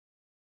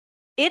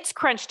It's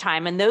crunch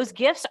time, and those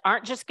gifts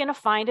aren't just going to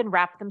find and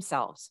wrap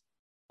themselves.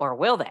 Or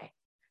will they?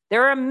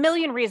 There are a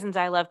million reasons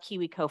I love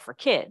KiwiCo for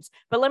kids,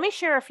 but let me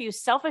share a few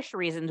selfish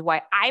reasons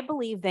why I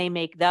believe they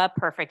make the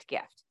perfect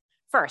gift.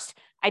 First,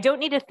 I don't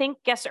need to think,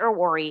 guess, or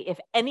worry if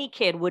any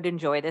kid would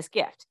enjoy this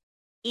gift.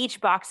 Each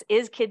box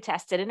is kid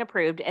tested and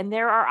approved, and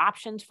there are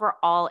options for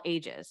all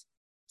ages.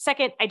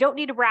 Second, I don't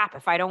need to wrap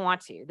if I don't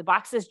want to. The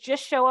boxes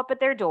just show up at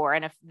their door,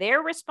 and if their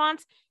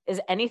response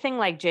is anything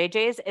like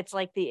JJ's, it's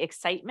like the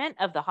excitement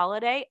of the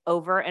holiday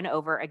over and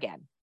over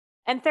again.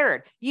 And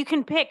third, you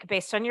can pick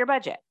based on your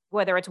budget.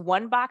 Whether it's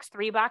 1 box,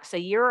 3 box, a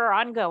year, or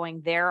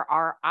ongoing, there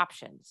are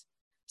options.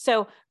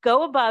 So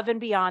go above and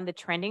beyond the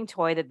trending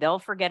toy that they'll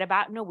forget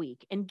about in a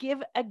week and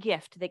give a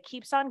gift that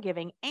keeps on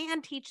giving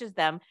and teaches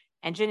them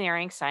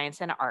engineering,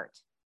 science, and art.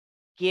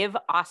 Give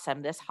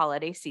awesome this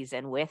holiday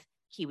season with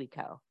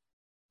KiwiCo.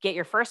 Get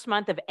your first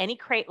month of any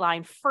crate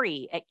line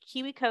free at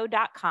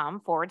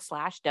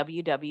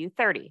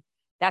kiwico.com/WW30.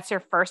 That's your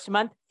first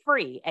month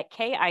free at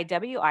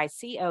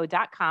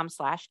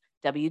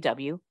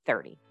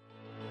kiwico.com/WW30.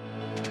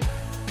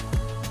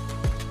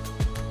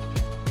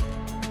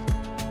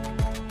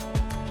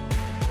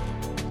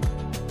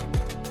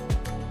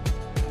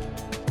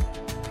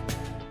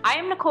 I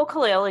am Nicole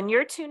Khalil, and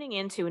you're tuning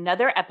in to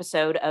another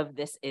episode of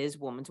This Is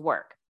Woman's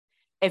Work.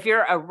 If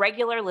you're a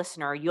regular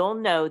listener, you'll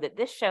know that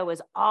this show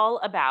is all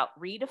about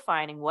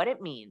redefining what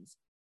it means,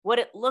 what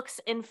it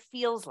looks and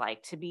feels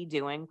like to be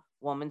doing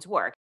woman's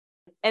work.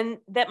 And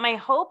that my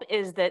hope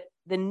is that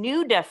the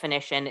new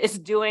definition is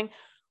doing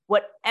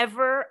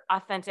whatever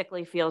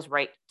authentically feels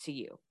right to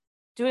you,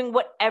 doing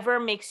whatever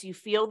makes you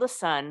feel the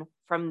sun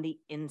from the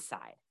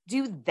inside.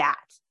 Do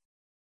that.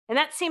 And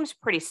that seems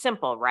pretty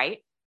simple,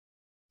 right?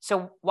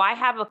 So why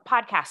have a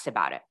podcast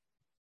about it?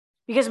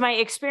 Because my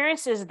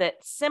experience is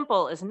that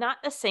simple is not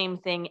the same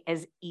thing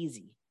as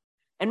easy.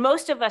 And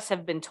most of us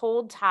have been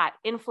told, taught,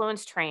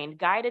 influenced, trained,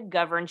 guided,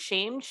 governed,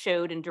 shamed,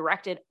 showed, and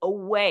directed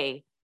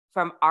away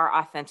from our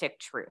authentic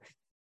truth,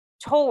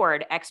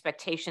 toward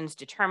expectations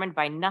determined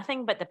by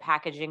nothing but the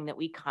packaging that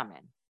we come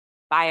in,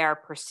 by our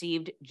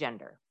perceived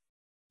gender.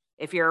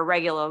 If you're a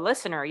regular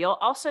listener, you'll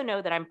also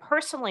know that I'm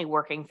personally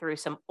working through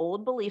some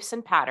old beliefs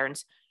and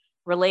patterns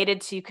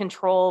related to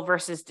control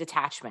versus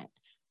detachment,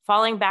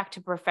 falling back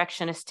to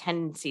perfectionist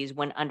tendencies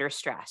when under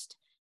stress,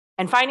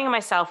 and finding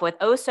myself with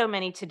oh so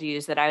many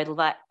to-dos that I would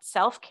let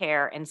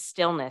self-care and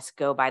stillness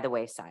go by the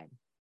wayside.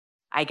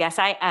 I guess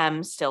I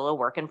am still a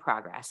work in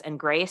progress, and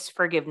grace,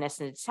 forgiveness,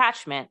 and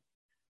detachment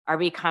are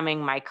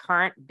becoming my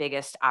current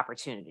biggest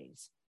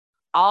opportunities.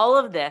 All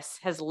of this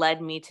has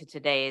led me to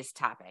today's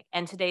topic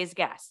and today's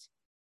guest.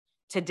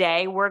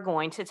 Today, we're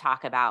going to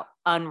talk about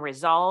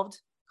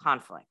unresolved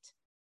conflict.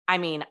 I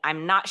mean,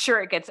 I'm not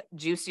sure it gets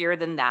juicier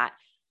than that.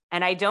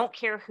 And I don't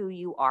care who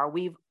you are,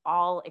 we've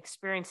all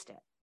experienced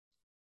it.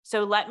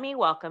 So let me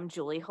welcome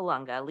Julie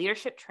Halunga,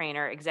 leadership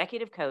trainer,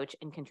 executive coach,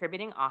 and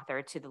contributing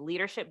author to the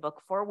leadership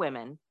book for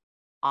women,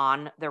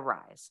 On the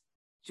Rise.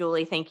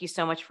 Julie, thank you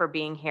so much for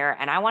being here.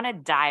 And I want to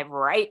dive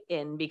right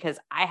in because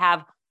I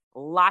have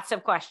lots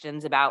of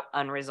questions about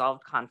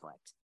unresolved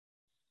conflict.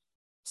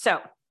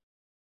 So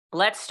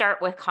let's start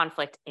with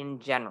conflict in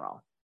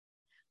general.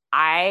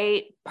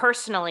 I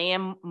personally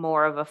am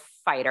more of a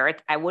fighter.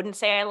 I wouldn't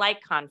say I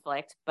like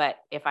conflict, but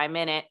if I'm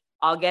in it,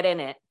 I'll get in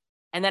it.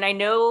 And then I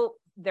know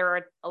there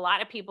are a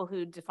lot of people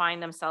who define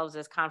themselves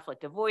as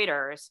conflict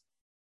avoiders.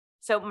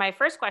 So my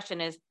first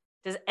question is,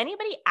 does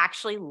anybody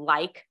actually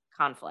like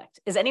conflict?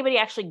 Is anybody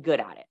actually good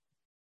at it?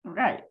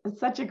 Right.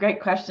 It's such a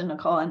great question,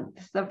 Nicole, and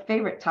it's a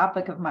favorite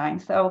topic of mine.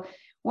 So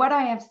what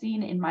I have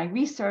seen in my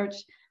research,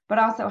 but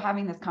also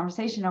having this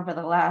conversation over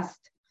the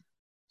last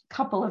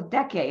couple of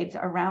decades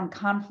around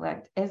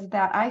conflict, is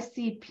that I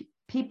see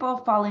people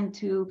fall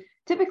into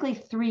typically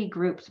 3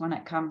 groups when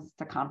it comes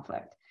to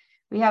conflict.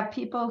 We have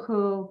people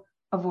who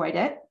avoid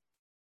it,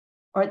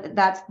 or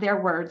that's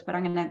their words, but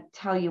I'm going to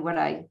tell you what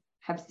I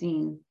have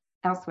seen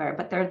elsewhere.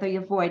 But they're the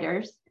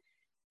avoiders.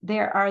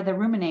 There are the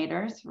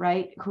ruminators,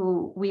 right?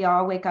 Who we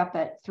all wake up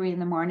at 3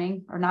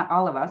 a.m, or not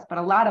all of us, but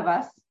a lot of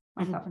us,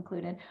 myself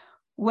included,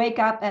 wake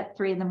up at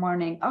 3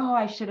 a.m. Oh,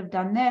 I should have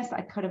done this.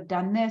 I could have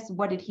done this.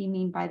 What did he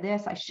mean by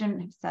this? I shouldn't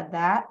have said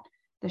that.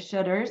 The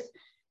shoulders.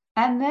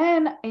 And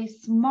then a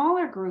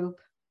smaller group,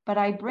 but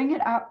I bring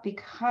it up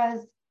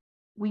because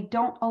we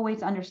don't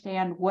always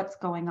understand what's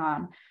going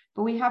on.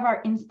 But we have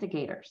our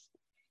instigators.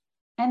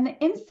 And the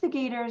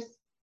instigators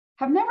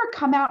have never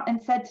come out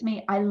and said to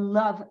me, I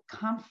love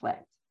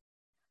conflict.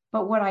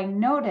 But what I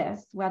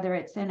notice, whether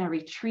it's in a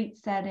retreat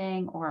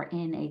setting or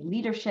in a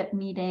leadership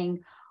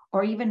meeting,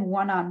 or even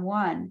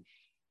one-on-one,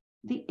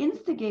 the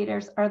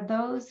instigators are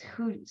those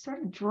who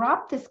sort of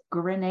drop this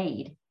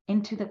grenade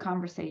into the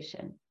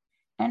conversation.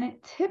 And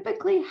it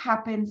typically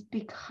happens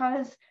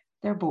because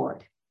they're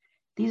bored.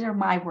 These are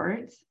my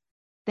words.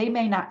 They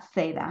may not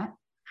say that,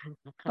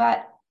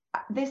 but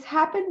this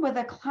happened with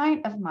a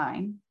client of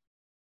mine,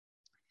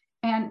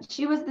 and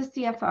she was the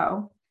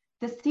CFO.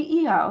 The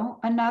CEO,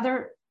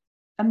 another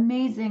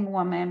amazing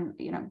woman,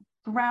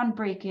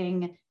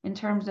 groundbreaking in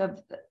terms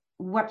of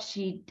what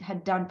she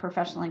had done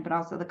professionally, but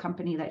also the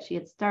company that she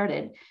had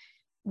started,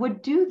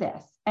 would do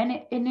this. And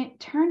it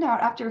turned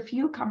out, after a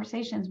few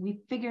conversations,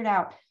 we figured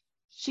out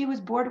she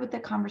was bored with the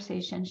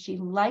conversation. She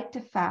liked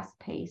a fast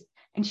pace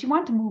and she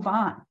wanted to move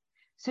on.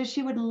 So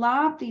she would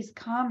lob these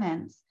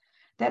comments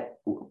that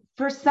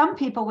for some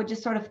people would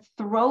just sort of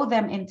throw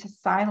them into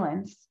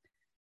silence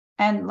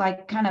and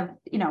like kind of,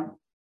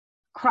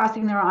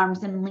 crossing their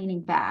arms and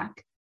leaning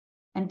back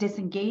and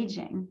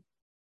disengaging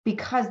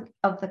because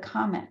of the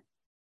comment.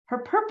 Her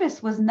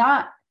purpose was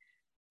not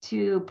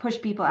to push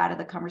people out of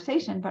the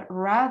conversation, but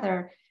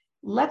rather,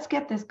 let's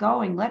get this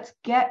going. Let's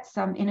get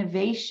some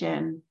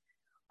innovation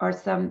or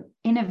some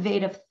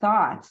innovative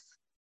thoughts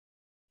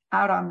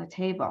out on the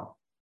table.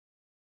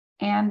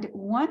 And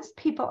once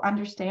people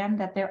understand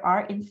that there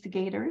are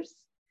instigators,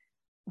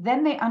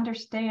 then they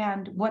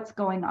understand what's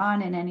going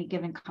on in any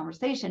given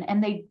conversation,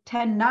 and they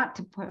tend not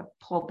to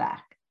pull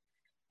back.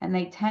 And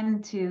they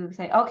tend to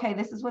say, okay,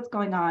 this is what's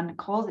going on.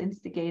 Nicole's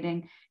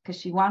instigating because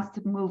she wants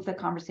to move the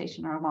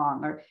conversation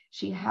along, or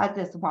she has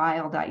this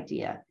wild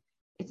idea.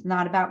 It's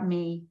not about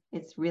me.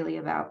 It's really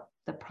about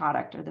the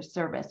product or the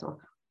service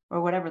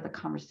or whatever the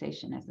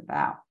conversation is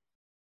about.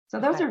 So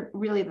those are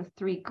really the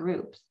three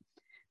groups.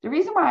 The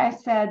reason why I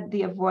said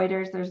the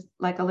avoiders, there's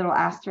like a little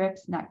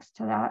asterisk next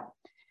to that,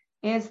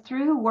 is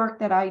through work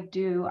that I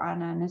do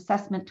on an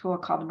assessment tool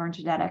called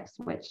Emergenetics,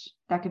 which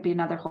that could be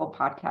another whole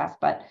podcast,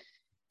 but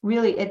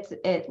really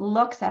it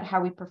looks at how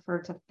we prefer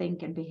to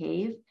think and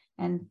behave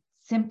and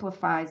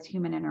simplifies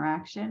human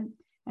interaction.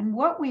 And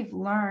what we've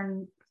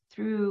learned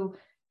through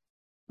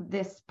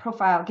this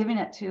profile, giving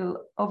it to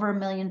over 1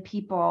 million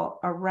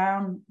people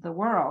around the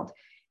world,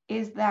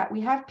 is that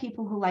we have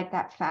people who like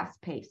that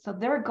fast pace. So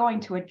they're going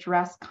to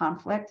address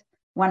conflict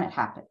when it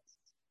happens.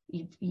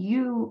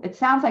 It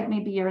sounds like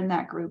maybe you're in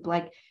that group,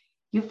 like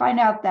you find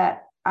out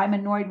that I'm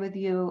annoyed with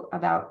you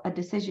about a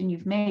decision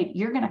you've made,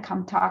 you're going to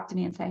come talk to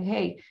me and say,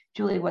 hey,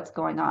 Julie, what's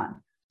going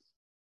on?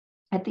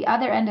 At the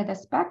other end of the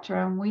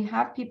spectrum, we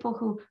have people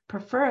who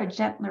prefer a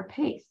gentler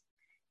pace.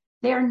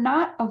 They're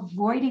not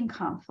avoiding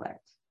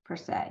conflict per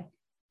se.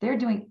 They're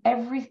doing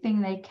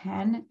everything they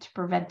can to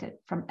prevent it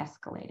from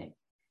escalating.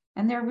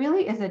 And there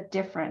really is a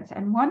difference.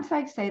 And once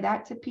I say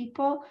that to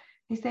people,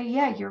 they say,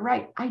 yeah, you're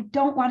right. I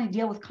don't want to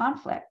deal with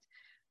conflict,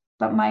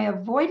 but my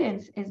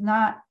avoidance is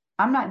not,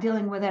 I'm not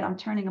dealing with it. I'm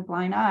turning a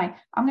blind eye.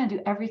 I'm going to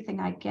do everything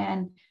I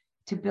can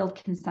to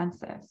build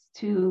consensus,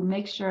 to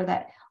make sure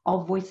that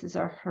all voices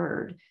are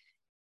heard,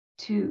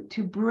 to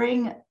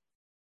bring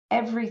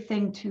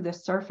everything to the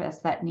surface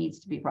that needs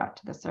to be brought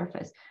to the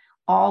surface,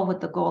 all with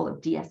the goal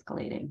of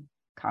de-escalating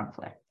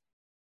conflict.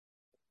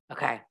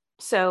 Okay.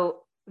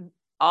 So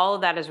all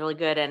of that is really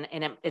good. And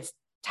it's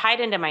tied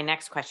into my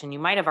next question. You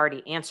might have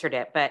already answered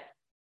it, but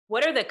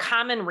what are the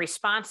common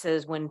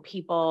responses when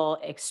people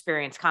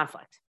experience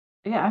conflict?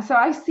 Yeah, so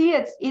I see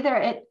it's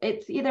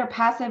either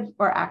passive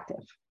or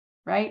active,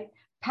 right?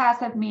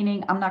 Passive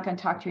meaning I'm not going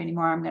to talk to you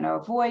anymore. I'm going to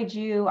avoid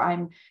you.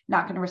 I'm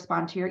not going to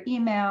respond to your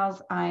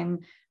emails. I'm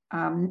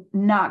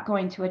not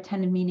going to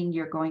attend a meeting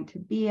you're going to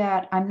be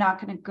at. I'm not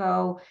going to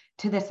go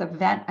to this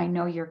event I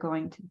know you're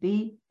going to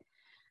be.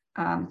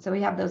 So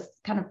we have those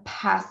kind of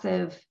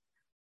passive,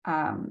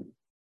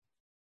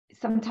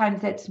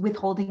 sometimes it's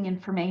withholding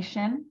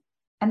information.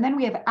 And then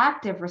we have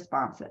active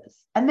responses,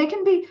 and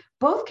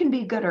both can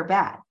be good or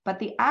bad, but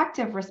the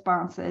active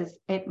responses,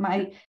 it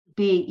might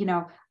be,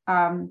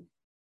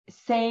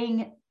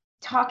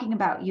 talking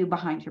about you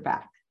behind your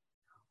back,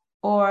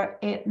 or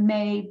it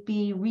may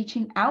be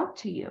reaching out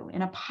to you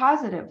in a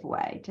positive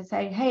way to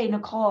say, hey,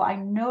 Nicole, I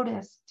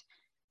noticed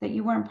that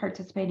you weren't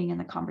participating in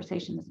the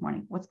conversation this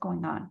morning. What's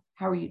going on?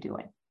 How are you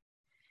doing?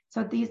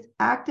 So these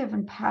active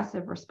and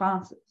passive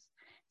responses.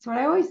 So what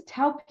I always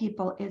tell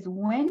people is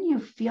when you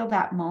feel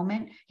that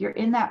moment, you're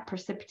in that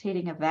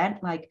precipitating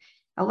event, like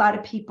a lot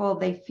of people,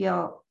 they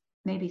feel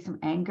maybe some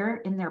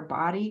anger in their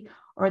body,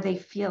 or they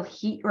feel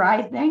heat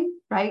rising,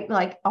 right?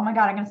 Like, oh my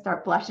God, I'm going to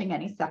start blushing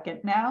any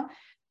second now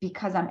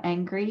because I'm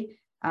angry.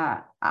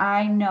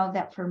 I know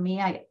that for me,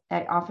 I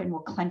often will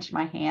clench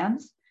my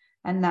hands.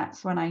 And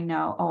that's when I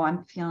know, oh,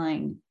 I'm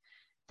feeling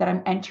that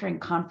I'm entering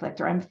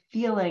conflict, or I'm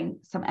feeling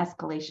some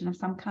escalation of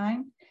some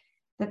kind,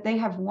 that they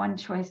have one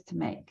choice to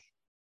make.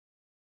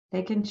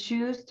 They can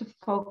choose to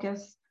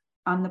focus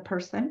on the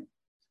person,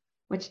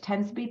 which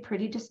tends to be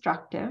pretty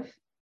destructive.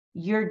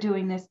 You're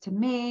doing this to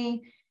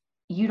me.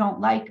 You don't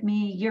like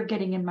me. You're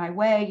getting in my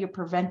way. You're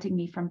preventing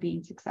me from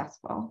being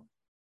successful.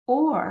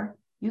 Or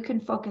you can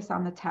focus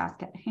on the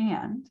task at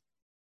hand,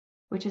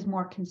 which is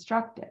more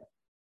constructive.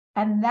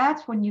 And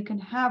that's when you can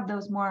have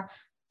those more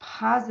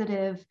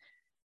positive,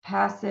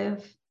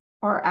 passive,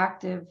 or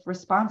active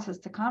responses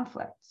to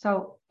conflict.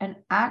 So an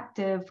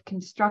active,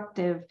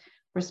 constructive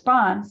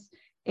response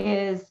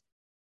is,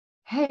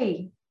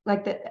 hey,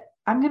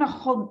 I'm going to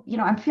hold,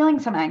 I'm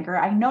feeling some anger.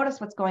 I notice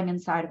what's going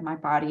inside of my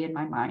body and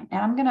my mind,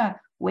 and I'm going to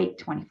wait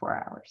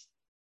 24 hours.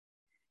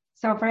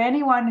 So for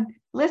anyone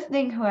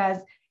listening who has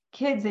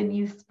kids in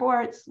youth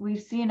sports,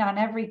 we've seen on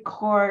every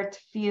court,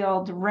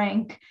 field,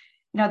 rink,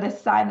 this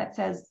sign that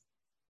says,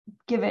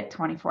 give it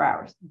 24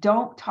 hours.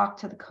 Don't talk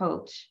to the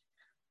coach.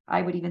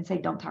 I would even say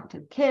don't talk to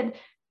the kid.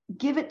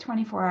 Give it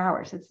 24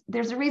 hours.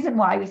 There's a reason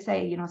why we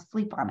say,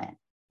 sleep on it,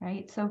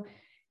 right? So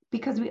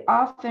because we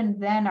often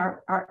then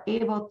are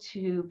able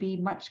to be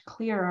much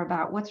clearer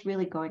about what's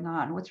really going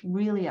on, what's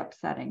really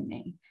upsetting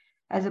me,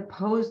 as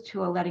opposed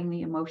to letting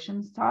the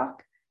emotions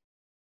talk.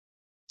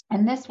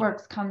 And this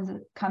work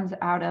comes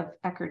out of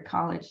Eckerd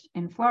College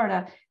in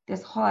Florida,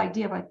 this whole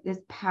idea of like this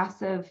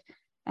passive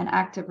and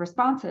active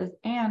responses,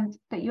 and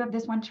that you have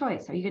this one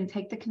choice. Are you going to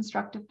take the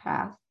constructive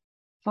path,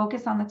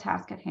 focus on the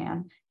task at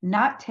hand,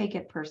 not take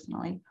it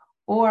personally,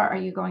 or are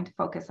you going to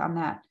focus on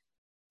that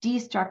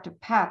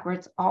destructive path where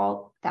it's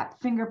all that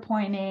finger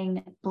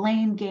pointing,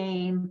 blame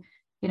game,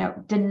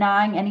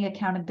 denying any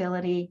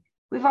accountability?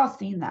 We've all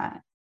seen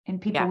that in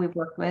people we've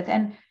worked with.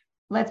 And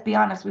let's be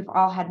honest, we've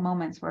all had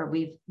moments where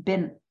we've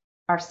been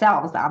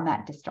ourselves on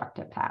that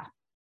destructive path.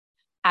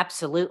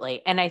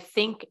 Absolutely. And I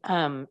think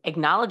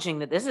acknowledging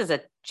that this is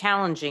a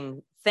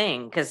challenging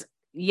thing, because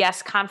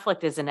yes,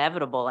 conflict is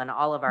inevitable in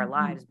all of our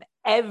lives, but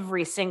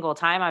every single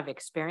time I've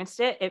experienced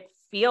it, it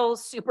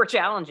feels super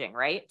challenging,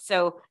 right?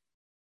 So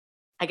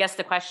I guess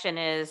the question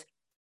is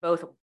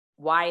both,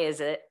 why is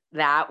it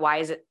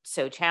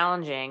so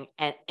challenging?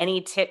 And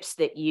any tips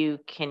that you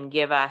can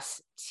give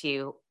us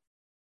to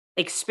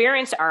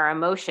experience our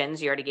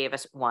emotions? You already gave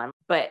us one,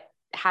 but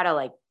how to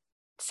like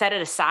set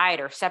it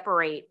aside or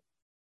separate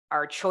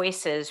our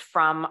choices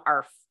from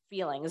our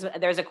feelings.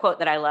 There's a quote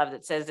that I love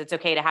that says, it's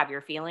okay to have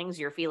your feelings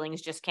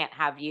just can't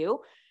have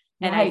you.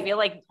 And right. I feel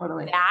like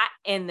that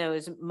in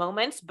those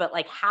moments, but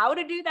like how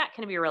to do that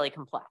can be really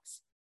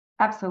complex.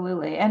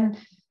 Absolutely. And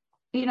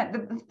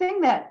the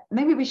thing that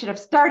maybe we should have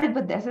started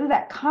with this is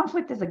that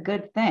conflict is a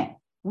good thing.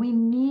 We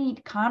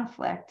need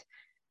conflict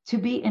to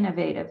be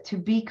innovative, to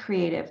be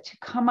creative, to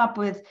come up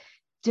with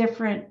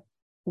different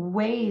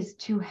ways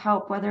to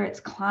help, whether it's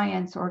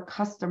clients or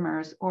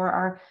customers or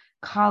our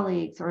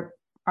colleagues or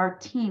our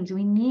teams.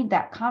 We need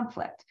that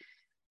conflict.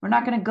 We're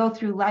not going to go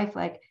through life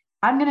like,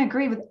 I'm going to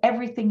agree with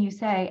everything you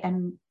say,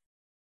 and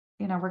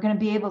we're going to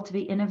be able to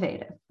be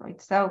innovative,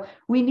 right? So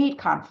we need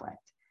conflict.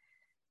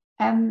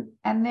 And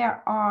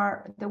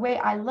the way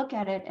I look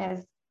at it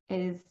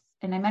is,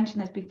 and I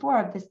mentioned this before,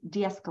 of this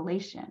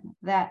de-escalation,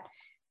 that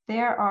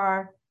there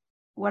are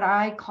what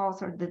I call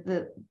sort of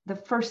the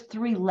first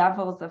three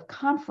levels of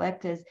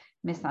conflict is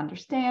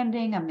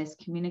misunderstanding, a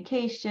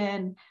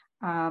miscommunication,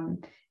 a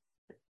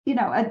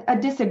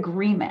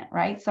disagreement,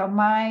 right? So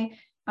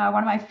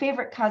one of my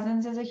favorite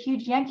cousins is a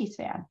huge Yankees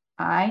fan.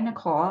 I,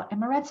 Nicole,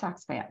 am a Red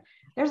Sox fan.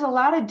 There's a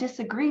lot of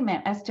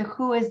disagreement as to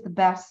who is the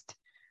best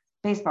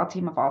baseball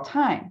team of all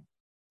time.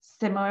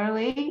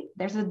 Similarly,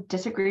 there's a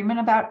disagreement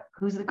about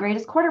who's the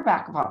greatest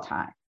quarterback of all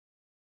time.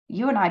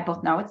 You and I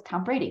both know it's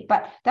Tom Brady,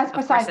 but that's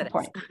besides the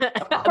point.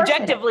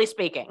 Objectively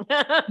speaking.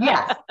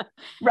 Yes,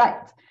 right.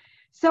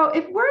 So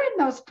if we're in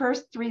those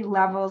first three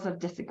levels of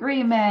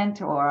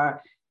disagreement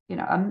or,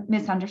 a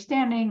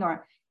misunderstanding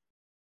or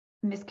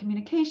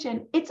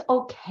miscommunication, it's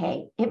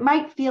okay. It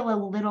might feel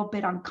a little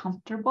bit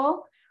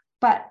uncomfortable,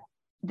 but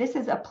this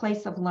is a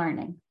place of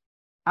learning.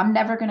 I'm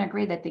never going to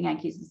agree that the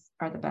Yankees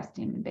are the best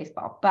team in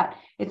baseball, but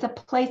it's a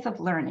place of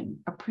learning,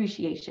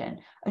 appreciation,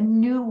 a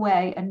new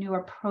way, a new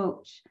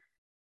approach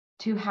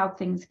to how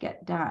things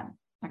get done.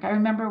 Like I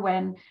remember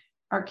when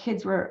our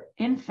kids were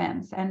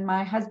infants and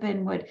my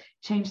husband would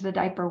change the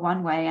diaper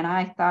one way and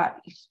I thought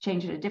he should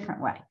change it a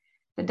different way.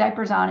 The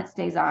diaper's on, it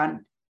stays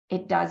on,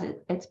 it does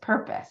its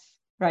purpose,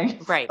 right?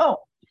 Right. Oh,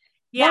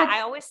 yeah.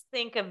 I always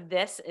think of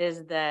this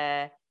as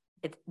the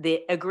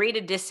agree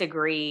to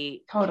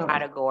disagree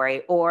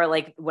category, or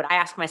like what I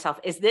ask myself,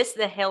 is this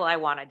the hill I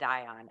want to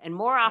die on? And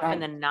more often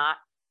than not,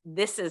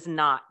 this is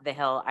not the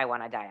hill I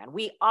want to die on.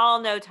 We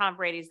all know Tom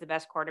Brady's the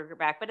best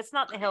quarterback, but it's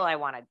not the hill I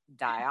want to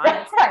die on.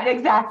 Right,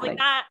 exactly. Like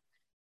that.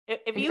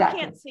 If you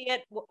can't see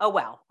it, oh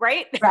well,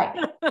 right? Right.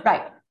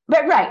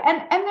 But right.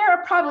 And there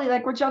are probably,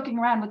 like, we're joking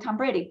around with Tom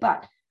Brady,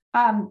 but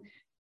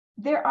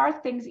there are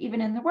things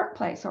even in the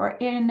workplace or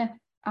in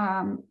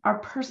our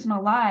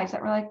personal lives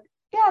that we're like,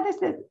 yeah, this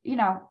is,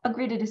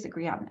 agree to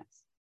disagree on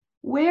this.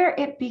 Where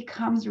it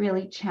becomes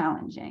really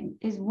challenging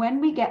is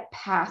when we get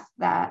past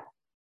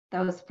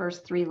those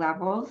first three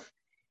levels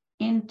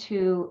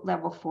into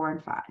level 4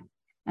 and 5.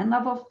 And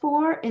level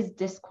 4 is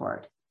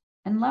discord.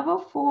 And level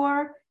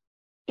 4,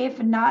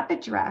 if not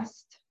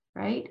addressed,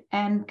 right?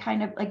 And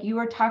kind of like you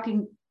were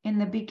talking in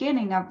the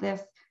beginning of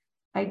this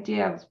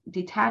idea of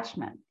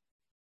detachment.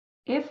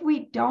 If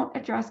we don't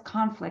address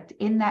conflict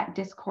in that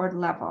discord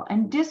level,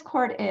 and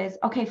discord is,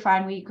 okay,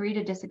 fine, we agree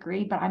to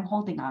disagree, but I'm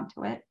holding on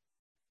to it.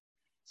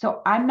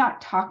 So I'm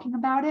not talking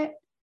about it,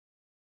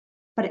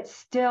 but it's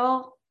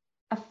still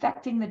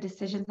affecting the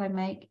decisions I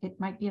make. It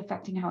might be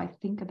affecting how I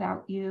think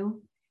about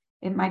you.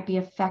 It might be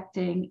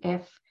affecting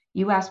if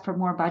you ask for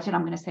more budget,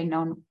 I'm going to say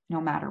no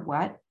matter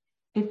what.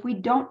 If we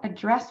don't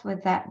address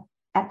with that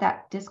at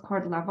that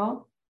discord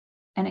level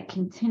and it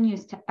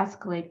continues to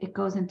escalate, it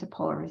goes into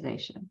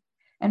polarization.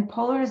 And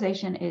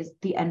polarization is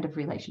the end of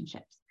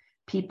relationships.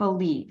 People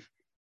leave,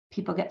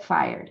 people get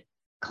fired,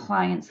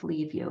 clients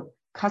leave you,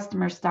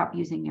 customers stop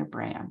using your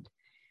brand.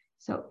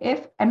 So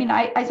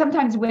I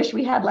sometimes wish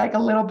we had like a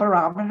little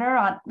barometer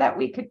on that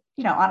we could,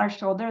 on our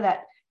shoulder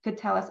that could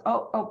tell us,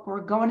 oh,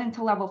 we're going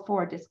into level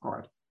 4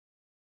 Discord.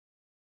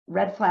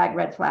 Red flag,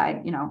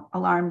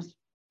 alarms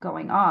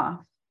going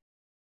off.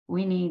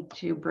 We need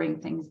to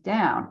bring things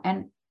down.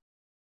 And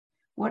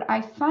what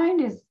I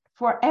find is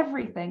for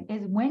everything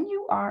is when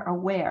you are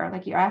aware,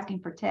 like you're asking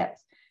for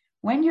tips,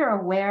 when you're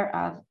aware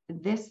of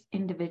this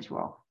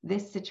individual,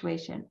 this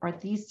situation, or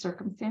these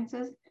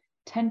circumstances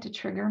tend to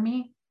trigger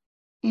me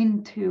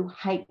into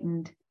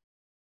heightened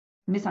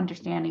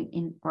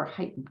misunderstanding or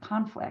heightened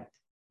conflict,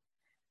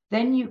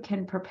 then you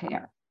can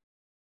prepare.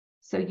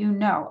 So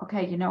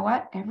okay, you know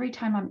what? Every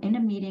time I'm in a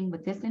meeting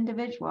with this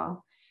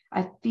individual,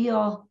 I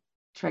feel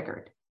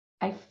triggered.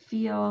 I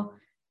feel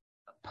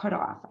put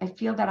off. I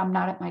feel that I'm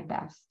not at my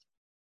best.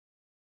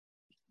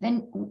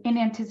 Then in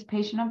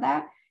anticipation of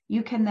that,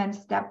 you can then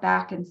step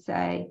back and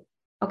say,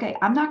 okay,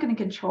 I'm not going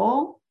to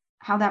control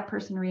how that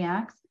person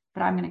reacts,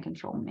 but I'm going to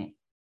control me.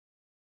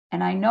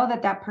 And I know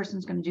that that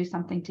person's going to do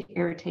something to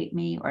irritate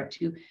me or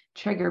to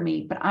trigger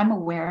me, but I'm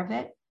aware of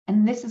it.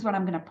 And this is what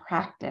I'm going to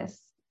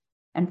practice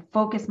and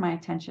focus my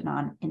attention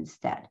on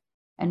instead.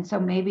 And so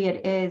maybe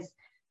it is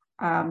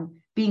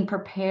being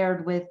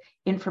prepared with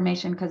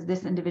information, because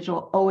this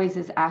individual always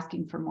is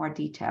asking for more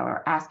detail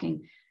or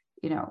asking,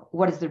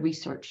 what does the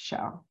research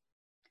show?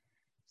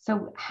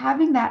 So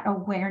having that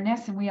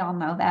awareness, and we all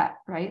know that,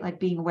 right? Like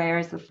being aware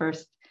is the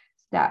first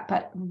step,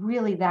 but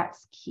really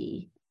that's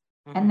key.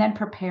 Mm-hmm. And then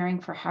preparing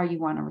for how you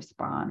want to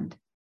respond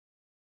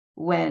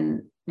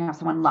when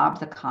someone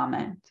lobs a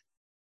comment.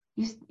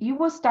 You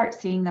will start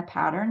seeing the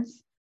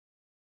patterns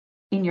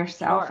in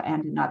yourself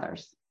and in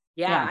others.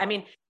 Yeah. I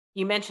mean,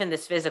 you mentioned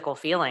this physical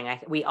feeling.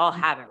 We all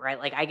have it, right?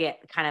 Like I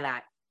get kind of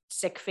that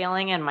sick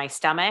feeling in my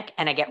stomach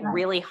and I get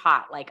really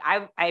hot. Like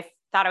I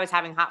thought I was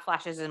having hot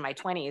flashes in my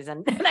 20s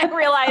and then I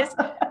realized,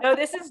 no,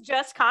 this is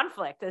just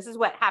conflict. This is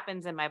what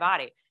happens in my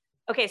body.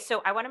 Okay.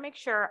 So I want to make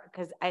sure,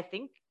 because I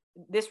think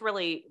this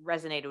really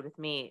resonated with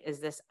me, is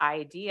this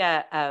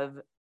idea of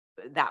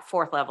that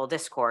 4th level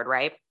Discord,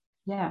 right?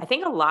 Yeah. I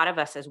think a lot of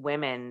us as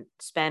women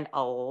spend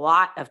a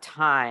lot of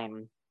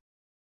time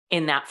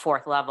in that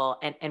 4th level.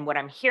 And what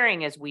I'm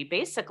hearing is we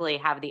basically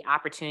have the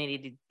opportunity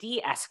to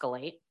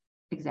de-escalate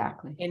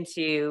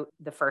into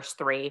the first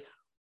 3,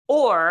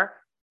 or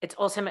it's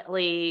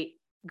ultimately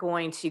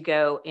going to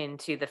go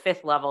into the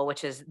 5th level,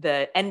 which is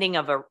the ending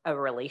of a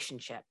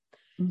relationship.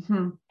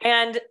 Mm-hmm.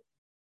 And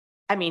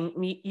I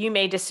mean, you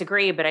may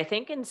disagree, but I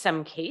think in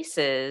some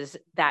cases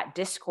that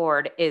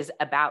discord is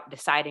about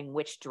deciding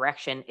which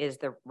direction is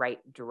the right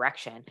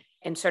direction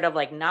and sort of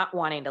like not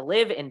wanting to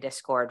live in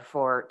discord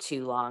for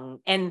too long.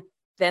 And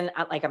then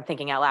like I'm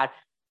thinking out loud,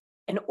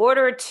 in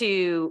order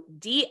to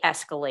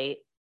de-escalate,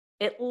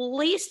 at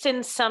least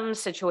in some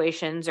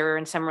situations or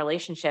in some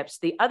relationships,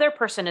 the other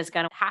person is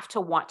going to have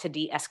to want to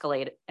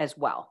de-escalate as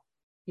well.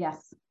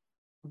 Yes.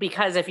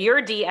 Because if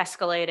you're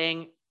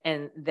de-escalating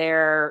and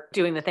they're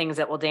doing the things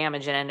that will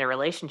damage and end a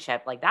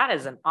relationship, like that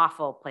is an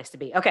awful place to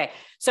be. Okay.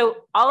 So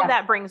all of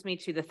that brings me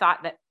to the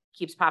thought that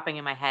keeps popping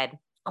in my head: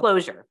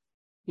 closure.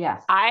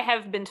 Yes. I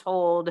have been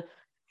told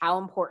how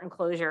important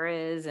closure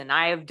is, and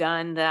I have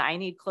done I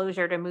need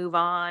closure to move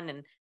on.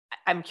 And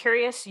I'm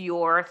curious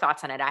your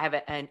thoughts on it. I have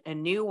a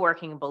new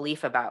working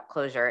belief about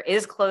closure.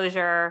 Is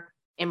closure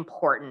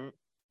important?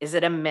 Is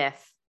it a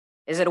myth?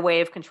 Is it a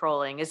way of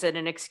controlling? Is it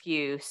an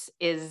excuse?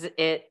 Is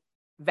it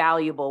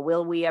valuable?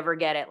 Will we ever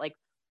get it? Like,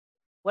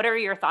 what are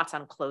your thoughts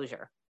on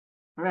closure?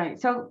 Right.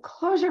 So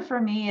closure for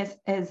me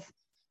is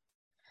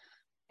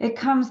it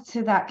comes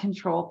to that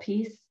control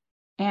piece,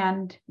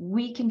 and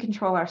we can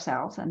control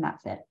ourselves, and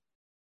that's it.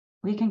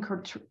 We can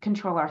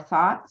control our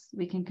thoughts,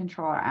 we can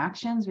control our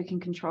actions, we can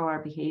control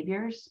our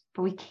behaviors,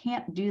 but we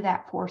can't do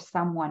that for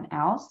someone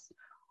else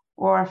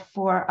or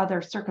for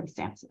other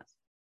circumstances.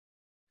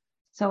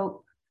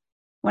 So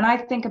when I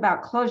think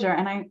about closure,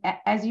 and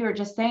as you were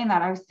just saying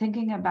that, I was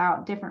thinking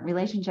about different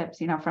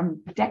relationships,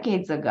 from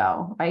decades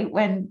ago, right?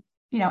 When,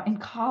 in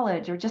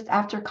college or just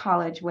after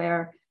college,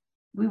 where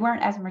we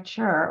weren't as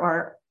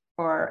mature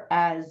or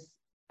as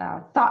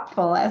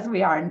thoughtful as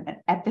we are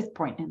at this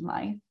point in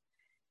life.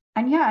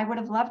 And yeah, I would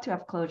have loved to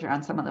have closure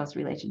on some of those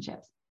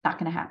relationships. Not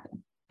going to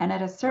happen. And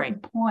at a certain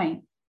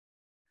point,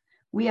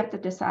 we have to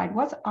decide,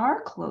 what's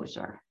our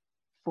closure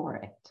for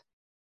it?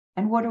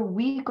 And what are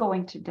we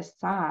going to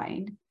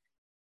decide?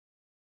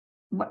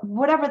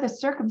 Whatever the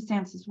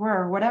circumstances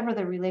were, whatever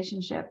the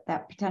relationship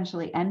that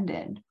potentially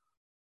ended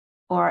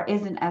or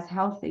isn't as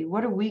healthy,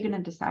 what are we going to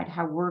decide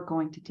how we're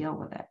going to deal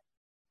with it?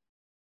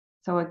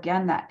 So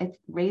again, that it's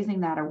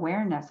raising that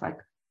awareness, like,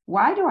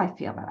 why do I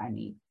feel that I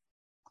need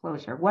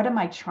closure? What am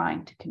I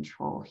trying to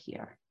control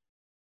here?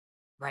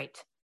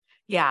 Right.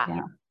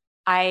 Yeah.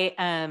 I've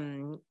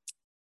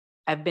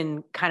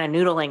been kind of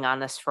noodling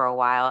on this for a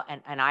while,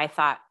 and I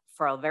thought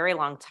for a very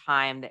long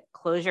time that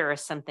closure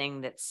is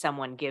something that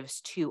someone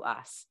gives to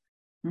us.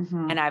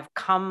 Mm-hmm. And I've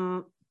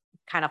come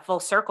kind of full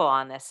circle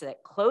on this,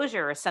 that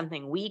closure is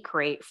something we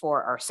create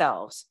for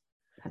ourselves.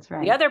 That's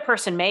right. The other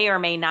person may or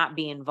may not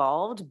be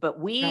involved, but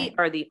we Right.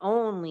 are the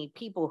only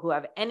people who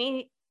have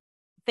anything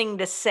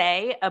to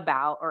say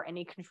about or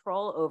any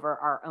control over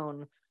our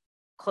own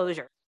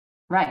closure.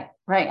 Right.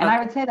 And I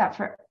would say that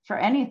for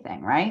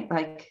anything, right?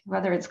 Like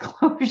whether it's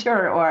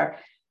closure or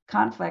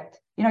conflict,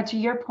 to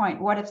your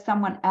point, what if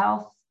someone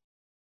else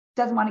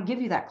doesn't want to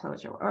give you that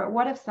closure? Or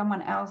what if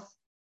someone else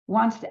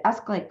wants to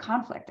escalate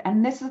conflict?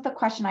 And this is the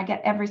question I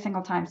get every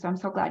single time. So I'm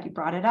so glad you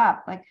brought it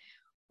up. Like,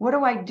 what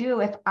do I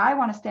do if I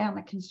want to stay on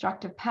the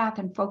constructive path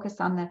and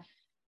focus on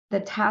the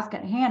task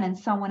at hand, and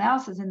someone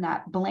else is in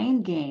that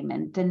blame game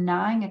and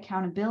denying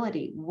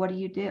accountability? What do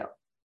you do?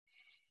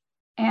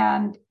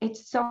 And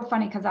it's so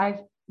funny because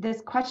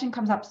this question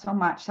comes up so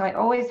much. So I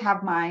always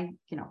have my,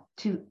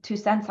 two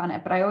cents on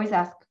it, but I always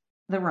ask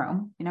the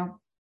room,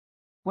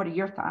 what are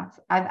your thoughts?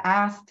 I've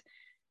asked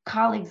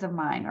colleagues of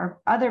mine or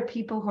other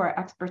people who are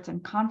experts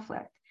in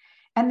conflict.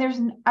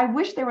 And I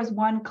wish there was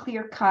one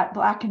clear-cut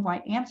black and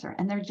white answer,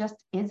 and there just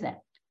isn't.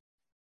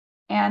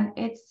 And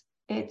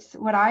it's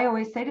what I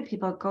always say to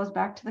people, it goes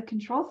back to the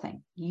control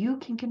thing. You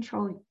can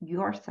control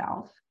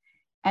yourself.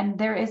 And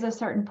there is a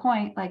certain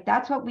point, like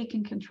that's what we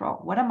can control.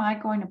 What am I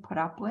going to put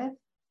up with?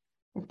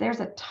 If there's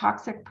a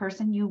toxic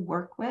person you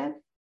work with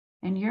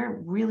and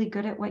you're really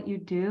good at what you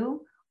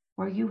do,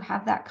 or you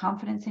have that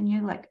confidence in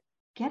you, like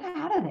get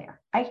out of there.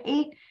 I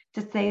hate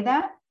to say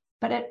that,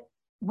 but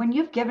when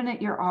you've given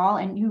it your all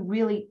and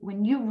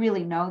when you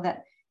really know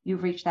that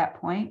you've reached that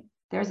point,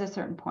 there's a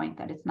certain point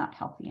that it's not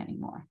healthy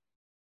anymore,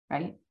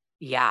 right?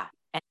 Yeah.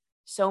 And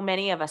so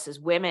many of us as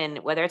women,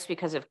 whether it's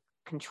because of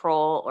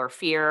control or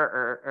fear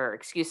or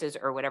excuses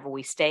or whatever,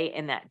 we stay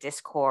in that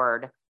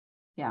discord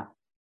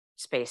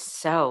space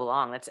so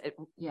long.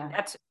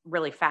 That's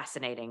really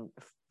fascinating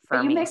for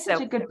but you me. make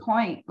such a good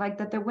point, like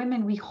that the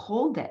women, we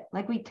hold it,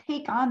 like we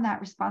take on that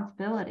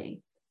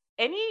responsibility.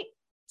 Any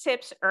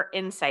tips or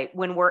insight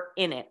when we're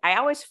in it? I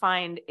always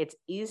find it's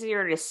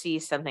easier to see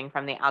something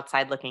from the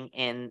outside looking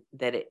in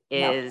than it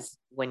is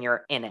when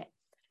you're in it.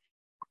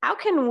 How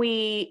can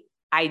we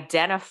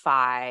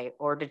identify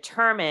or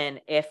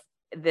determine if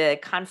the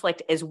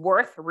conflict is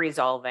worth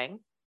resolving,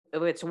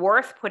 if it's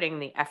worth putting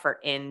the effort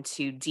in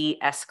to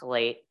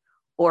de-escalate,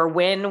 or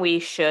when we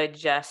should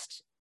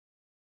just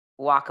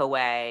walk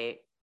away,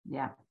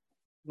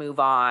 move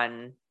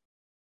on,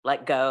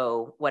 let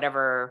go,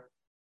 whatever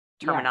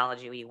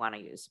terminology we want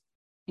to use?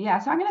 Yeah,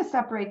 so I'm going to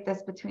separate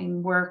this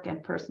between work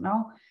and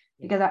personal,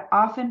 because I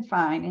often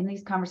find in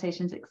these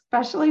conversations,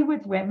 especially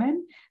with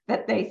women,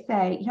 that they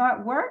say,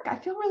 at work, I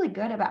feel really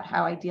good about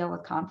how I deal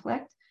with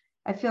conflict.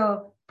 I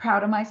feel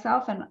proud of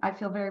myself and I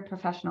feel very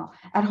professional.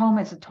 At home,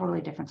 it's a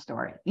totally different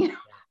story,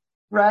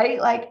 right?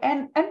 Like,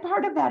 and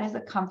part of that is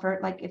a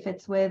comfort, like if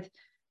it's with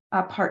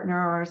a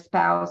partner or a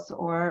spouse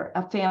or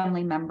a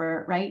family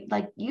member, right?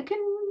 Like you can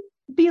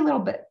be a little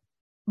bit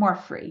more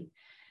free.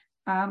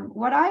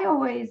 What I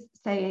always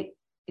say,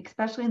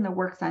 especially in the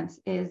work sense,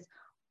 is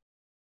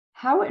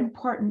how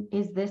important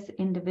is this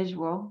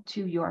individual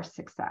to your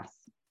success?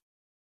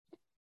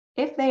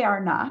 If they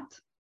are not,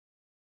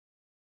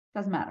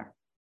 doesn't matter,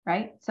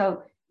 right?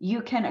 So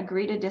you can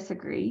agree to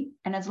disagree.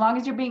 And as long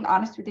as you're being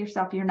honest with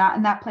yourself, you're not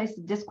in that place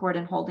of discord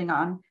and holding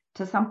on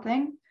to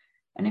something.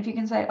 And if you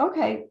can say,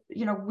 okay,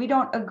 we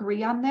don't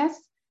agree on this,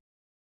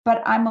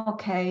 but I'm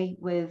okay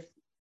with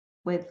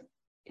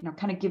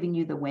kind of giving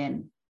you the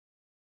win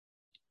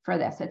for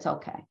this, it's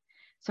okay.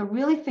 So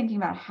really thinking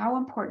about how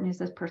important is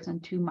this person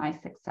to my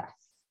success?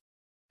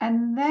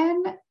 And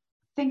then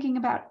thinking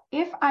about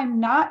if I'm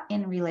not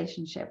in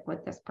relationship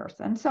with this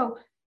person, so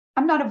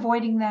I'm not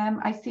avoiding them,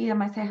 I see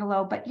them, I say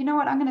hello, but you know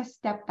what, I'm going to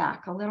step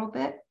back a little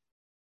bit.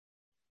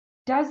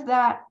 Does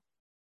that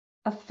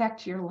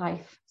affect your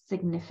life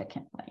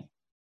significantly?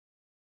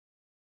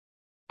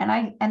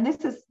 And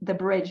this is the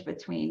bridge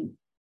between,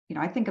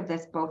 I think of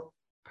this both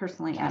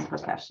personally and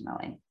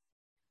professionally.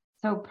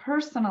 So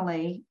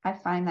personally, I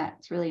find that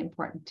it's really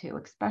important too,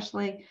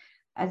 especially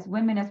as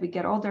women, as we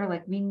get older,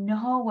 like we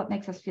know what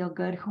makes us feel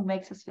good, who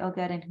makes us feel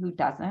good and who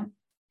doesn't.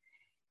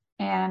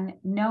 And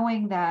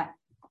knowing that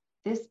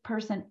this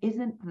person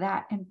isn't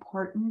that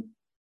important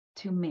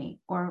to me,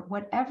 or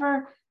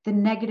whatever the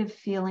negative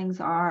feelings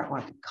are,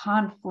 or the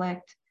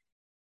conflict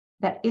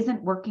that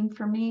isn't working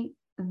for me,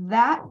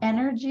 that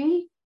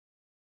energy,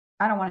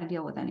 I don't want to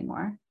deal with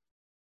anymore.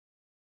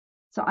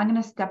 So I'm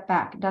going to step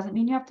back. It doesn't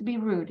mean you have to be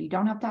rude. You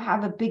don't have to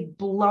have a big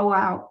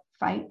blowout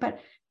fight, but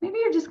maybe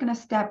you're just going to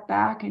step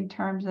back in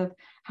terms of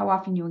how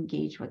often you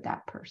engage with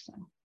that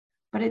person.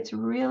 But it's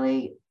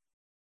really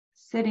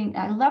sitting.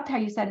 I loved how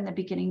you said in the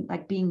beginning,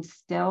 like being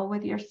still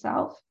with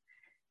yourself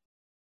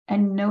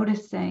and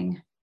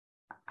noticing,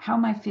 how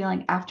am I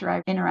feeling after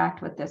I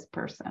interact with this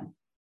person?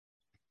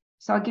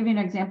 So I'll give you an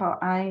example.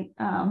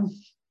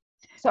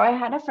 So I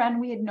had a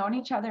friend, we had known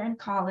each other in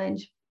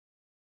college.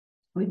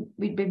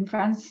 We'd been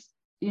friends,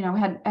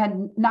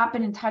 had not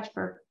been in touch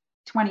for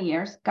 20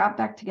 years, got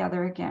back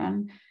together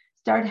again,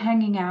 started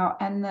hanging out,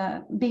 and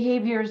the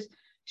behaviors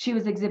she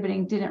was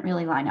exhibiting didn't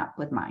really line up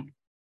with mine.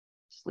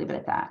 Just leave it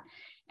at that.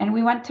 And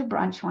we went to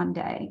brunch one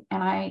day,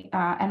 and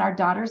and our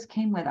daughters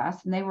came with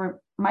us, and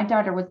my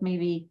daughter was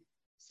maybe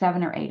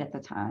 7 or 8 at the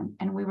time.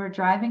 And we were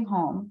driving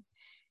home,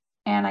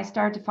 and I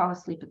started to fall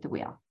asleep at the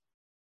wheel.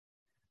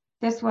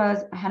 I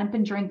hadn't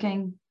been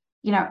drinking.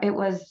 It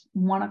was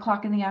 1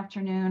 o'clock in the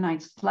afternoon. I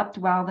slept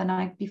well the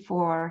night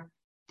before.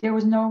 There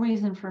was no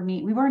reason for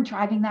me. We weren't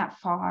driving that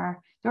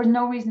far. There was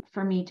no reason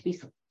for me to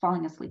be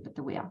falling asleep at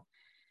the wheel.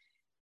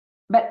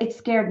 But it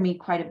scared me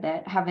quite a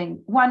bit.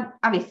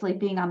 Obviously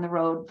being on the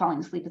road, falling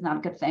asleep is not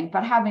a good thing,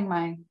 but having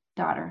my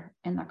daughter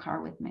in the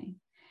car with me.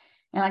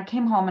 And I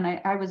came home, and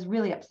I was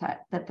really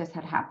upset that this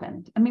had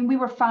happened. I mean, we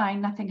were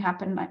fine. Nothing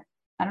happened. I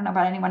don't know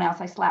about anyone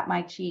else. I slapped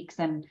my cheeks,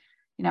 and,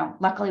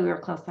 luckily we were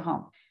close to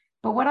home.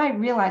 But what I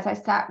realized, I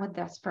sat with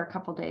this for a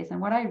couple of days,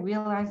 and what I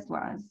realized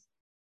was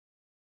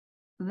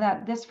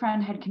that this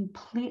friend had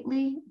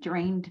completely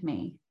drained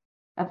me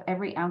of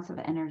every ounce of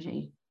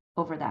energy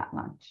over that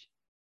lunch,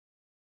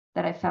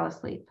 that I fell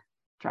asleep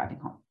driving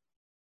home.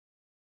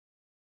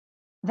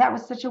 That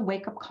was such a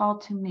wake-up call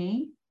to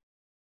me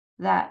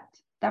that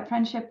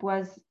friendship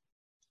was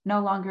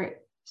no longer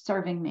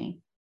serving me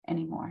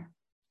anymore.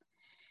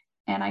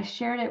 And I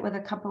shared it with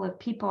a couple of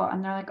people,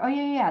 and they're like, oh,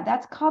 yeah,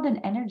 that's called an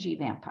energy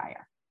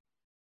vampire.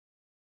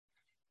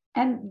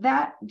 And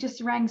that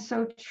just rang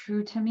so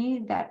true to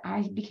me that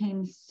I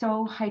became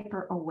so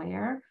hyper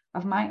aware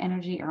of my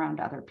energy around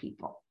other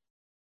people.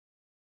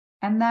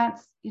 And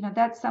that's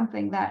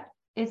something that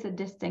is a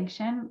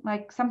distinction.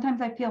 Like,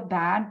 sometimes I feel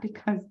bad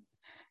because,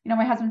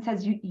 my husband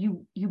says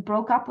you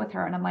broke up with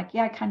her. And I'm like,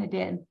 yeah, I kind of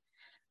did.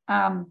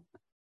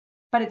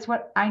 But it's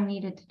what I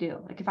needed to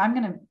do. Like, if I'm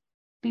going to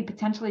be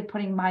potentially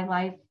putting my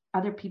life,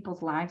 other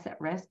people's lives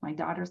at risk, my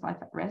daughter's life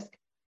at risk,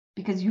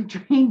 because you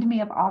drained me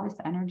of all this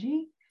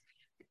energy,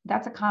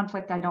 that's a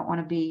conflict I don't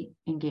want to be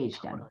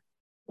engaged in.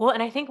 Well,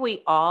 and I think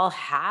we all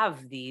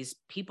have these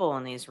people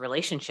in these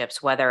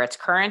relationships, whether it's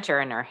current or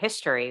in our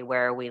history,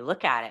 where we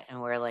look at it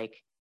and we're like,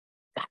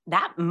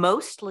 that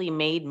mostly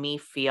made me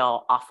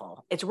feel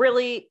awful. It's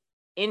really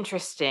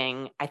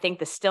interesting. I think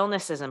the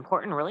stillness is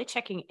important, really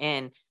checking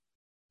in.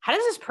 How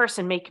does this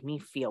person make me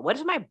feel? What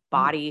is my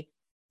body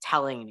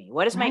telling me?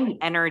 What is my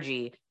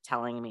energy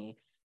telling me?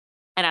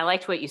 And I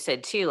liked what you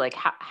said too, like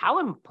how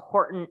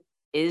important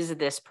is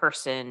this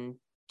person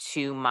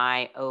to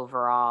my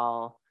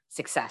overall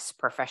success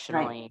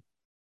professionally? Right.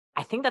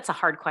 I think that's a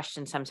hard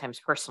question sometimes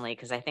personally,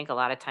 because I think a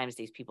lot of times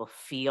these people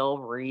feel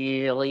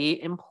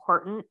really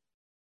important,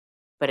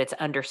 but it's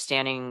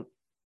understanding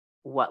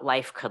what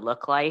life could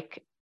look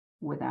like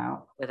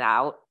without.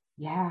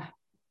 Yeah,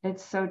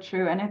 it's so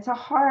true. And it's I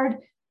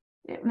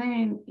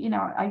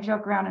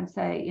joke around and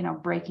say,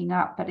 breaking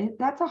up, but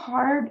it's a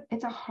hard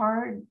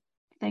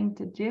thing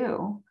to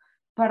do.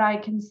 But I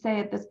can say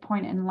at this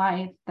point in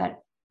life that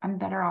I'm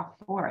better off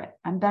for it.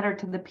 I'm better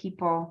to the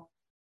people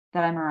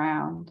that I'm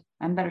around.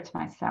 I'm better to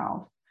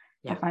myself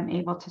if I'm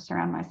able to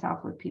surround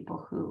myself with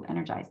people who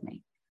energize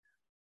me.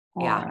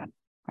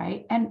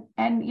 Right. And,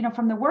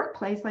 from the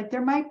workplace, like,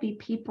 there might be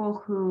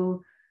people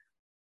who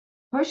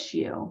push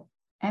you.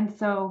 And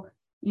so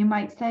you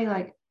might say,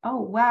 like,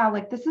 oh, wow,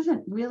 like, this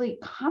isn't really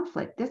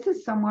conflict. This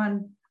is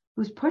someone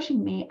who's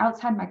pushing me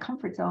outside my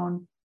comfort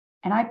zone,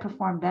 and I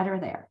perform better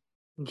there.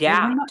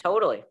 Yeah,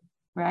 totally.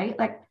 Right.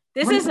 Like,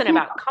 this isn't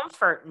about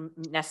comfort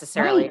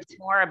necessarily. Right. It's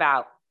more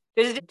about,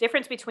 there's a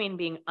difference between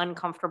being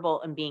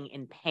uncomfortable and being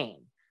in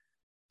pain.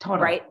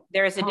 Totally. Right.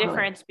 There's a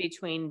difference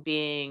between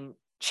being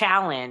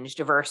challenged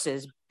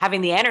versus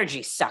having the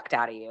energy sucked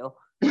out of you.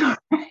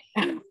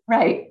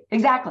 Right.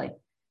 Exactly.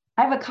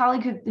 I have a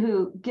colleague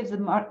who gives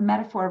a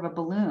metaphor of a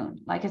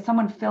balloon. Like, is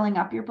someone filling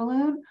up your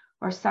balloon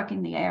or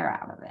sucking the air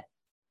out of it?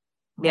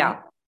 Right?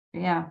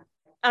 Yeah.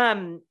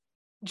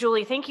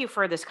 Julie, thank you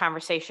for this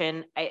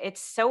conversation.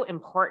 It's so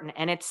important,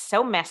 and it's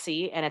so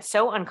messy, and it's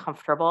so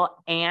uncomfortable.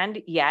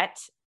 And yet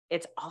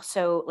it's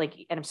also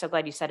and I'm so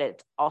glad you said it,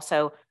 it's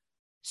also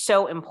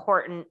so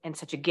important and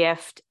such a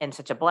gift and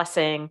such a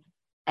blessing.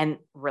 And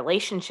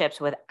relationships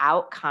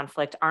without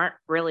conflict aren't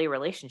really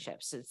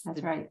relationships.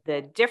 That's right.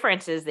 The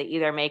difference is they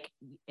either make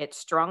it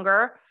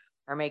stronger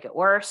or make it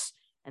worse.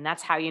 And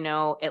that's how,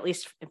 at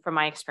least from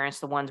my experience,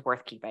 the one's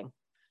worth keeping.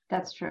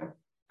 That's true.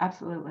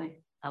 Absolutely.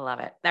 I love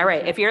it. All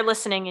right. If you're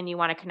listening and you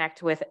want to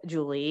connect with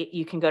Julie,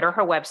 you can go to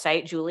her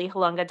website,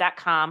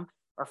 juliehalunga.com,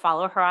 or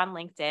follow her on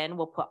LinkedIn.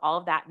 We'll put all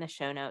of that in the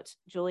show notes.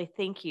 Julie,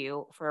 thank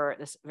you for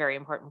this very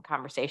important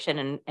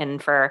conversation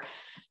and for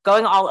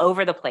going all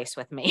over the place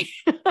with me.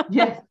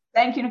 Yes.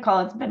 Thank you, Nicole.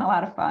 It's been a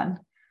lot of fun.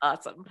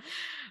 Awesome.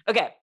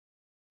 Okay.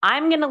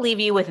 I'm going to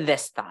leave you with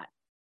this thought.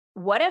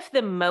 What if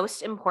the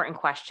most important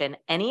question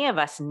any of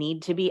us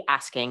need to be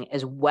asking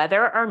is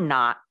whether or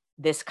not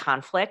this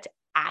conflict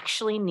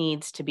actually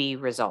needs to be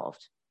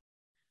resolved?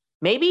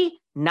 Maybe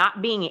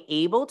not being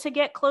able to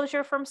get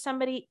closure from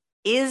somebody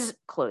is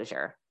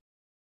closure.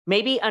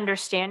 Maybe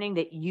understanding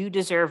that you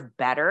deserve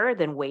better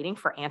than waiting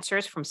for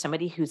answers from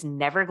somebody who's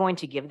never going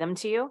to give them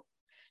to you.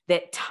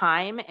 That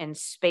time and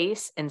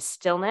space and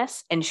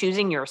stillness and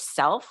choosing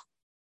yourself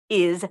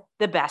is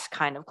the best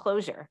kind of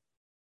closure.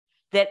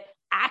 That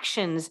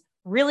actions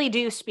really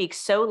do speak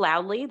so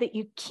loudly that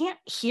you can't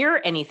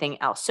hear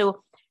anything else.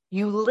 So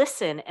you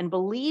listen and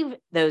believe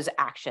those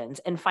actions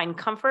and find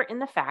comfort in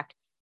the fact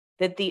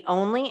that the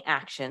only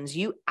actions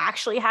you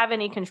actually have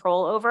any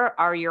control over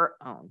are your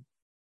own.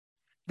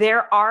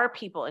 There are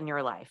people in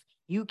your life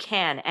you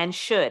can and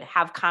should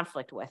have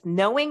conflict with,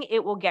 knowing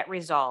it will get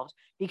resolved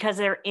because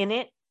they're in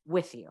it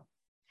with you.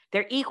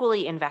 They're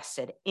equally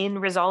invested in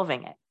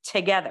resolving it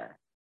together.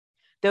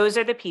 Those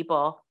are the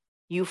people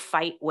you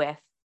fight with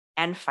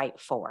and fight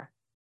for.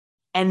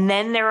 And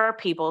then there are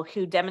people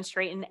who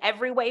demonstrate in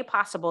every way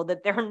possible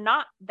that they're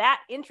not that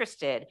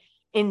interested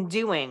in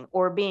doing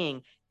or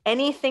being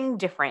anything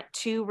different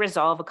to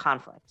resolve a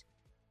conflict.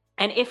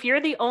 And if you're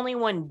the only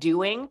one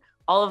doing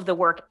all of the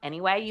work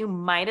anyway, you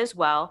might as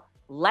well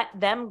let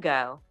them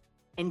go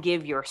and do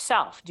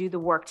the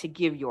work to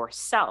give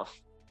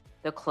yourself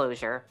the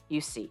closure you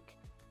seek.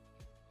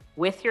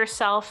 With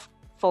yourself,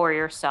 for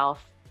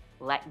yourself,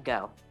 let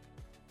go.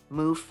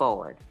 Move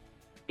forward,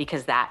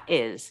 because that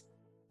is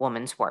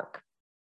woman's work.